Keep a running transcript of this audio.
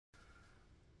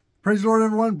Praise the Lord,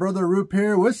 everyone. Brother Roop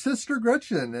here with Sister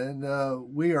Gretchen,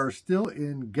 and we are still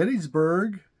in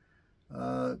Gettysburg,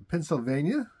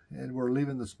 Pennsylvania, and we're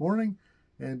leaving this morning.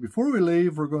 And before we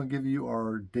leave, we're going to give you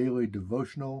our daily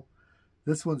devotional.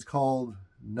 This one's called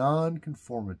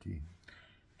Nonconformity.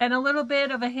 And a little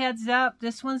bit of a heads up,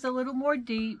 this one's a little more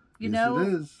deep, you know. It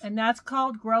is. And that's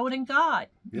called growing in God.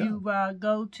 Yeah. You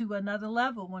go to another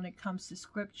level when it comes to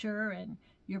Scripture and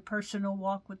your personal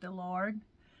walk with the Lord.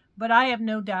 But I have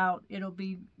no doubt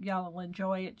y'all will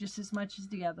enjoy it just as much as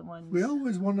the other ones. We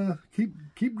always want to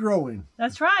keep growing.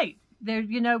 That's right.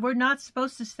 We're not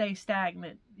supposed to stay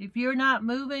stagnant. If you're not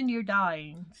moving, you're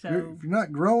dying. So If you're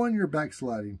not growing, you're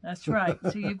backsliding. That's right.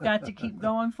 So you've got to keep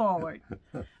going forward.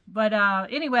 But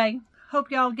anyway, hope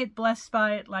y'all get blessed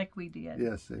by it like we did.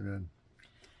 Yes, amen.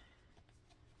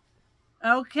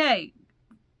 Okay.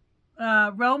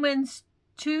 Romans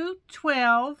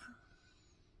 2:12.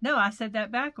 No, I said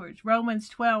that backwards. Romans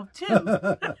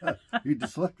 12:2. You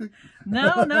dyslexic?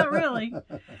 No, not really.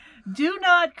 Do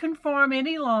not conform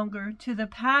any longer to the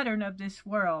pattern of this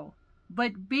world,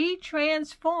 but be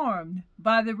transformed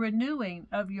by the renewing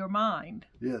of your mind.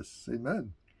 Yes,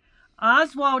 amen.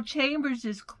 Oswald Chambers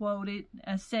is quoted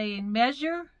as saying,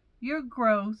 measure your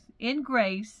growth in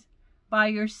grace by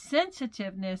your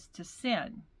sensitiveness to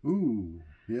sin. Ooh,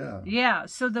 yeah. Yeah,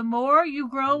 so the more you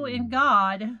grow in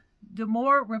God, the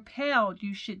more repelled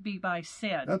you should be by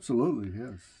sin. Absolutely,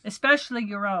 yes. Especially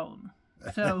your own.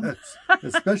 So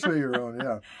especially your own,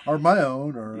 yeah. Or my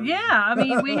own. Or yeah, I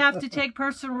mean, we have to take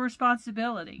personal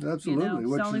responsibility. Absolutely. You know?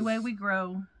 It's the only way we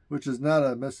grow. Which is not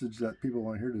a message that people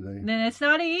want to hear today. And it's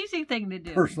not an easy thing to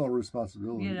do. Personal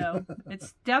responsibility. You know,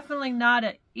 it's definitely not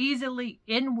an easily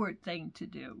inward thing to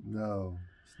do. No,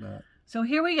 it's not. So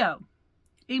here we go.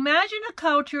 Imagine a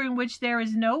culture in which there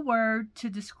is no word to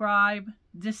describe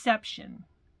deception.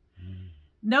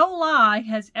 No lie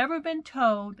has ever been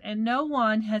told, and no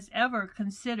one has ever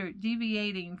considered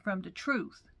deviating from the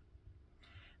truth.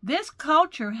 This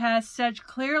culture has such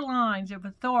clear lines of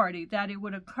authority that it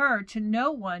would occur to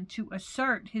no one to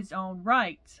assert his own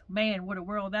rights. Man, what a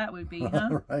world that would be,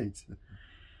 huh? Right.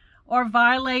 Or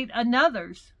violate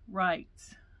another's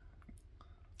rights.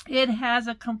 It has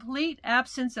a complete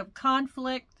absence of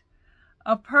conflict,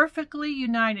 a perfectly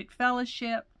united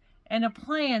fellowship, and a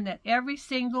plan that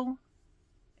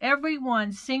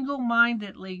everyone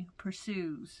single-mindedly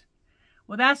pursues.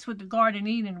 Well, that's what the Garden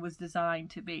Eden was designed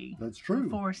to be. That's true.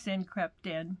 Before sin crept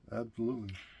in.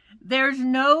 Absolutely. There's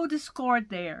no discord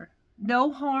there,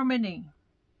 no harmony.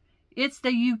 It's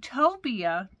the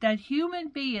utopia that human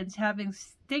beings have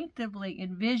instinctively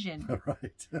envisioned,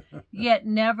 Right. yet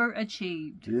never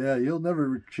achieved. Yeah, you'll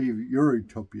never achieve your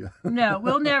utopia. No,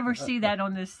 we'll never see that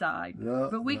on this side. No,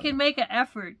 but we can make an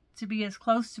effort to be as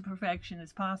close to perfection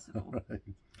as possible. Right.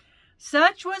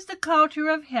 Such was the culture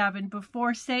of heaven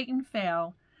before Satan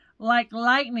fell, like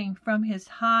lightning from his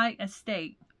high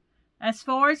estate. As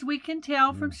far as we can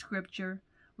tell from Scripture,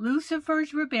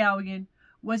 Lucifer's rebellion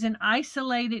was an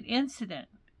isolated incident.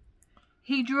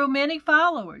 He drew many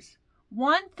followers,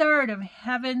 1/3 of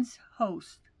heaven's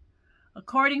host.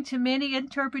 According to many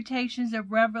interpretations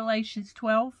of Revelations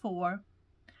 12:4,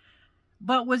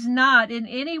 but was not in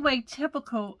any way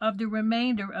typical of the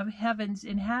remainder of heaven's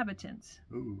inhabitants.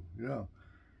 Ooh, yeah.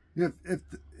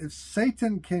 If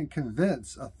Satan can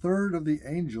convince 1/3 of the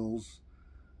angels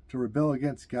to rebel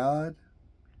against God,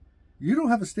 you don't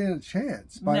have a stand a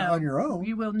chance on your own.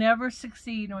 You will never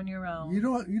succeed on your own. You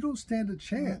don't stand a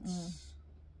chance.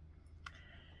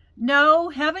 No,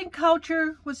 heaven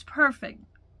culture was perfect.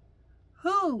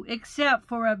 Who, except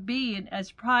for a being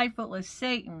as prideful as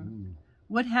Satan,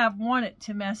 would have wanted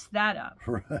to mess that up?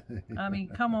 Right. I mean,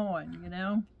 come on, you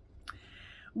know.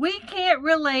 We can't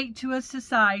relate to a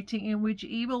society in which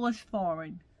evil is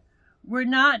foreign. We're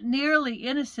not nearly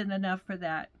innocent enough for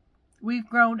that. We've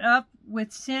grown up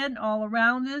with sin all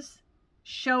around us,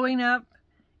 showing up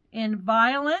in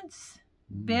violence,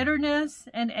 bitterness,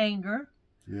 and anger,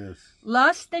 Yes.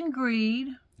 lust and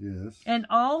greed, Yes. and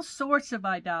all sorts of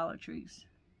idolatries.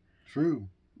 True.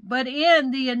 But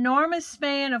in the enormous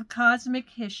span of cosmic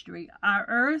history, our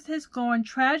earth has gone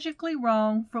tragically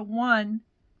wrong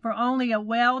for only a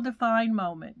well-defined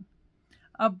moment,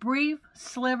 a brief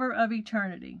sliver of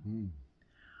eternity.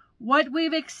 What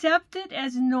we've accepted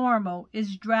as normal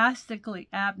is drastically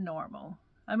abnormal.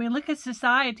 I mean, look at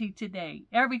society today.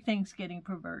 Everything's getting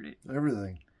perverted.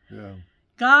 Everything. Yeah.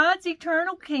 God's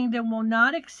eternal kingdom will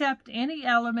not accept any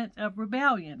element of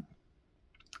rebellion.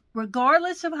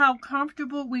 Regardless of how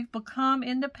comfortable we've become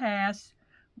in the past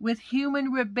with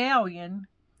human rebellion,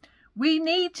 we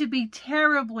need to be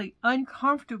terribly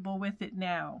uncomfortable with it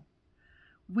now.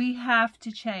 we have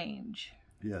to change.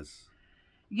 Yes.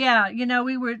 Yeah, you know,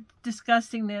 we were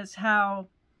discussing this, how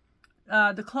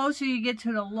the closer you get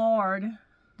to the Lord,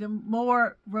 the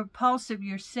more repulsive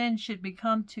your sin should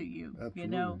become to you. Absolutely. You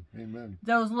know, Amen.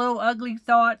 Those little ugly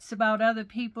thoughts about other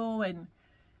people, and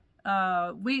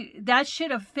that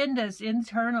should offend us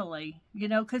internally, you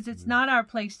know, because it's not our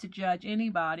place to judge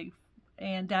anybody,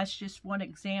 and that's just one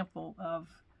example of,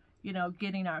 you know,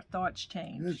 getting our thoughts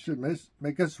changed. It should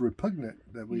make us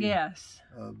repugnant that we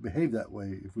behave that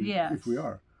way if we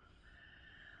are.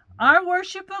 Our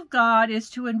worship of God is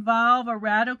to involve a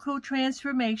radical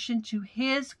transformation to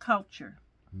His culture,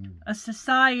 a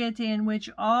society in which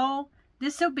all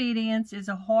disobedience is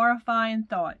a horrifying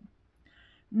thought.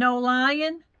 No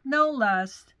lying, no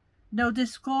lust, no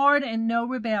discord, and no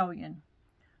rebellion.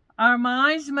 Our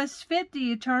minds must fit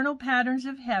the eternal patterns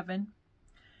of heaven,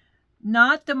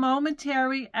 not the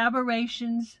momentary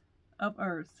aberrations of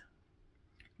earth.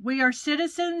 We are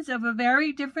citizens of a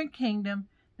very different kingdom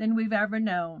than we've ever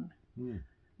known.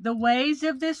 The ways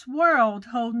of this world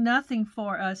hold nothing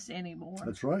for us anymore.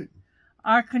 That's right.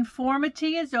 Our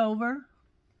conformity is over.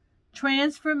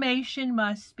 Transformation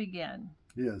must begin.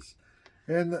 Yes.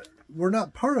 And we're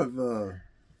not part of the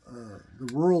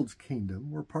world's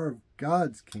kingdom. We're part of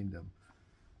God's kingdom.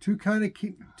 Two kinds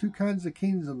of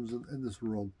kingdoms in this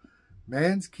world.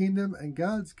 Man's kingdom and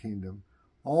God's kingdom.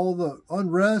 All the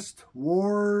unrest,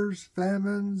 wars,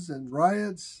 famines, and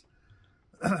riots,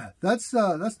 that's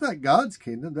not God's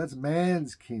kingdom. That's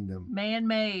man's kingdom.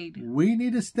 Man-made. We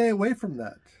need to stay away from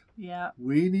that. Yeah.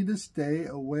 We need to stay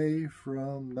away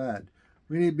from that.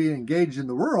 We need to be engaged in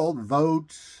the world,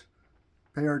 vote,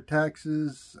 pay our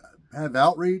taxes, have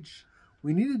outreach.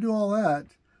 We need to do all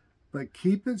that, but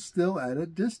keep it still at a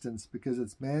distance because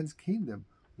it's man's kingdom.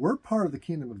 We're part of the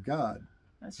kingdom of God.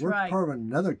 That's right. We're part of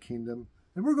another kingdom,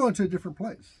 and we're going to a different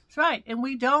place. That's right. And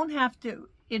we don't have to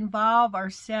involve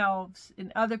ourselves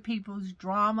in other people's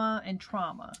drama and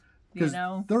trauma. Because you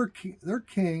know? their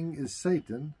king is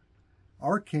Satan.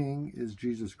 Our king is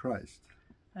Jesus Christ.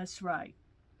 That's right.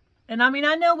 And I mean,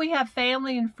 I know we have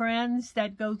family and friends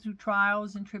that go through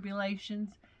trials and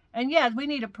tribulations. And yes, we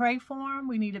need to pray for them.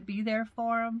 We need to be there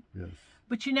for them. Yes.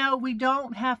 But you know, we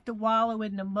don't have to wallow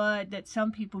in the mud that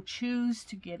some people choose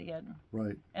to get in.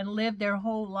 Right. And live their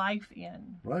whole life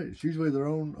in. Right. It's usually their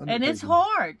own undertaking. And it's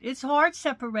hard. It's hard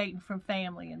separating from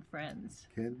family and friends.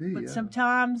 Can be, But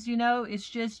sometimes, you know, it's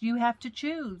just you have to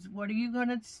choose. What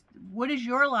is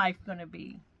your life going to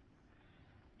be?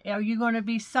 Are you going to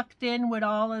be sucked in with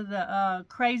all of the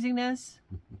craziness?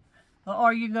 Or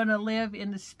are you going to live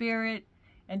in the Spirit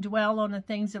and dwell on the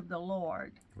things of the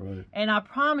Lord? Right. And I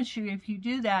promise you, if you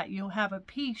do that, you'll have a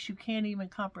peace you can't even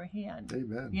comprehend.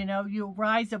 Amen. You know, you'll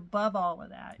rise above all of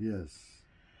that. Yes.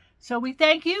 So we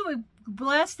thank you. We're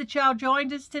blessed that y'all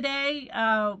joined us today.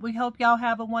 We hope y'all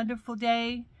have a wonderful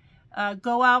day.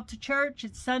 Go out to church.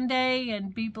 It's Sunday,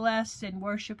 and be blessed and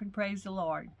worship and praise the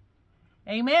Lord.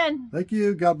 Amen. Thank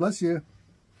you. God bless you.